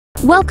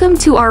Welcome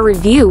to our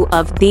review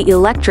of The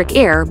Electric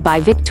Heir by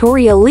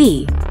Victoria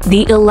Lee.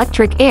 The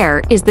Electric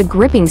Heir is the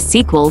gripping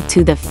sequel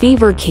to The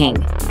Fever King,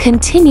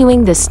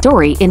 continuing the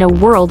story in a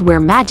world where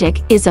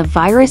magic is a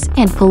virus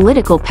and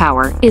political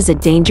power is a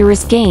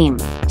dangerous game.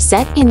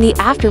 Set in the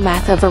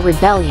aftermath of a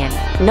rebellion,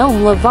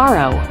 Gnome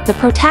Lavaro, the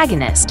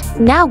protagonist,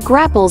 now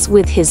grapples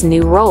with his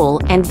new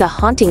role and the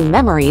haunting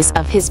memories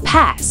of his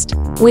past.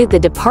 With the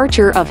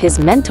departure of his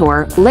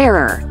mentor,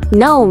 Lehrer,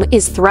 Gnome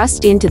is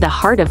thrust into the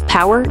heart of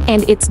power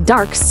and its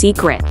dark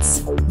secrets.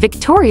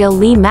 Victoria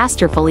Lee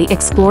masterfully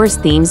explores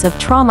themes of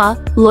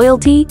trauma,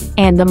 loyalty,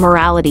 and the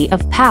morality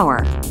of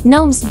power.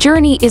 Gnome's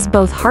journey is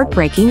both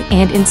heartbreaking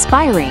and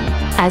inspiring,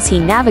 as he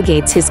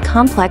navigates his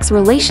complex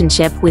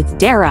relationship with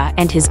Dara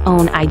and his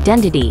own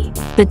identity.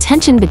 The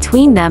tension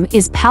between them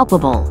is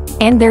palpable,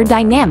 and their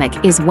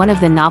dynamic is one of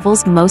the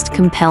novel's most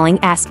compelling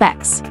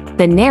aspects.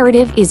 The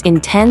narrative is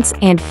intense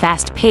and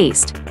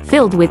fast-paced,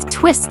 filled with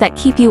twists that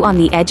keep you on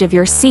the edge of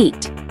your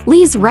seat.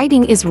 Lee's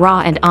writing is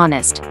raw and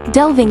honest,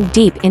 delving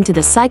deep into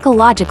the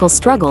psychological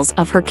struggles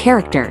of her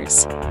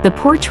characters. The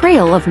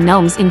portrayal of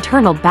Gnome's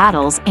internal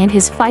battles and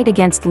his fight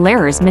against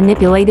Lehrer's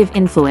manipulative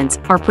influence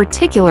are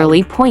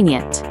particularly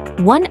poignant.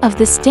 One of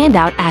the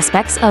standout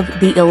aspects of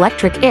The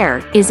Electric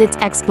Heir is its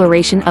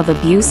exploration of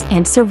abuse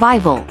and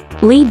survival.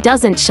 Lee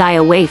doesn't shy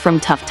away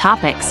from tough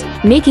topics,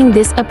 making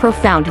this a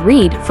profound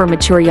read for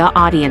mature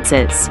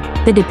audiences.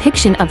 The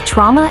depiction of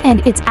trauma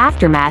and its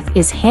aftermath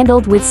is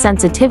handled with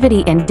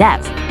sensitivity and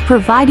depth,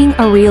 providing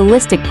a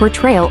realistic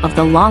portrayal of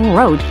the long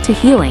road to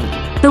healing.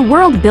 The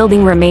world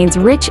building remains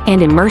rich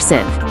and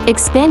immersive,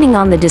 expanding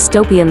on the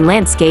dystopian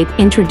landscape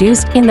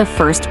introduced in the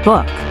first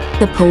book.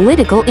 The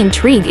political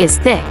intrigue is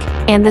thick,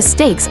 and the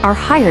stakes are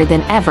higher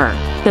than ever.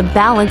 The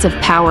balance of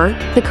power,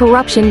 the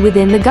corruption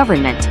within the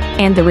government,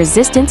 and the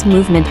resistance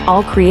movement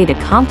all create a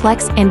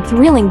complex and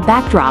thrilling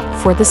backdrop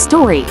for the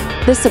story.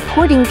 The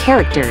supporting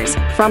characters,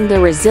 from the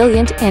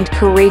resilient and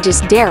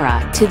courageous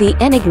Dara to the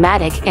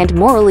enigmatic and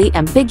morally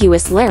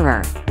ambiguous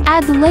Lehrer,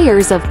 add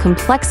layers of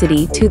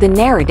complexity to the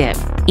narrative.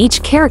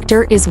 Each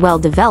character is well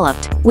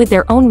developed, with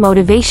their own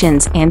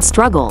motivations and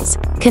struggles,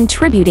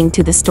 contributing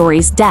to the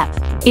story's depth.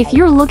 If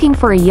you're looking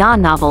for a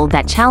novel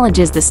that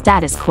challenges the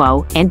status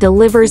quo and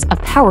delivers a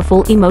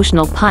powerful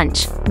emotional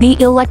punch, The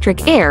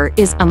Electric Heir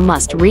is a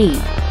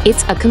must-read.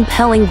 It's a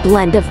compelling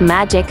blend of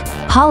magic,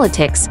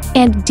 politics,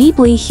 and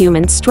deeply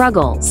human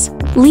struggles.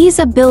 Lee's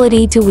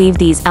ability to weave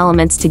these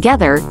elements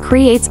together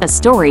creates a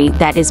story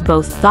that is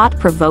both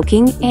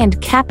thought-provoking and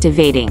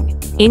captivating.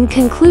 In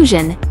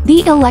conclusion,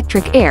 The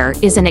Electric Heir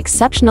is an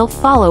exceptional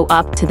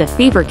follow-up to The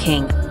Fever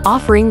King,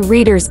 offering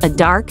readers a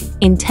dark,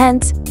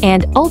 intense,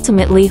 and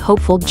ultimately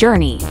hopeful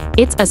journey.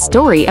 It's a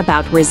story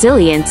about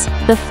resilience,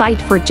 the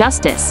fight for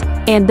justice,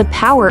 and the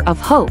power of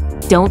hope.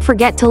 Don't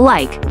forget to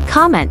like,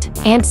 comment,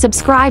 and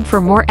subscribe for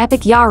more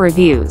epic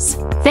reviews.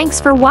 Thanks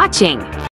for watching!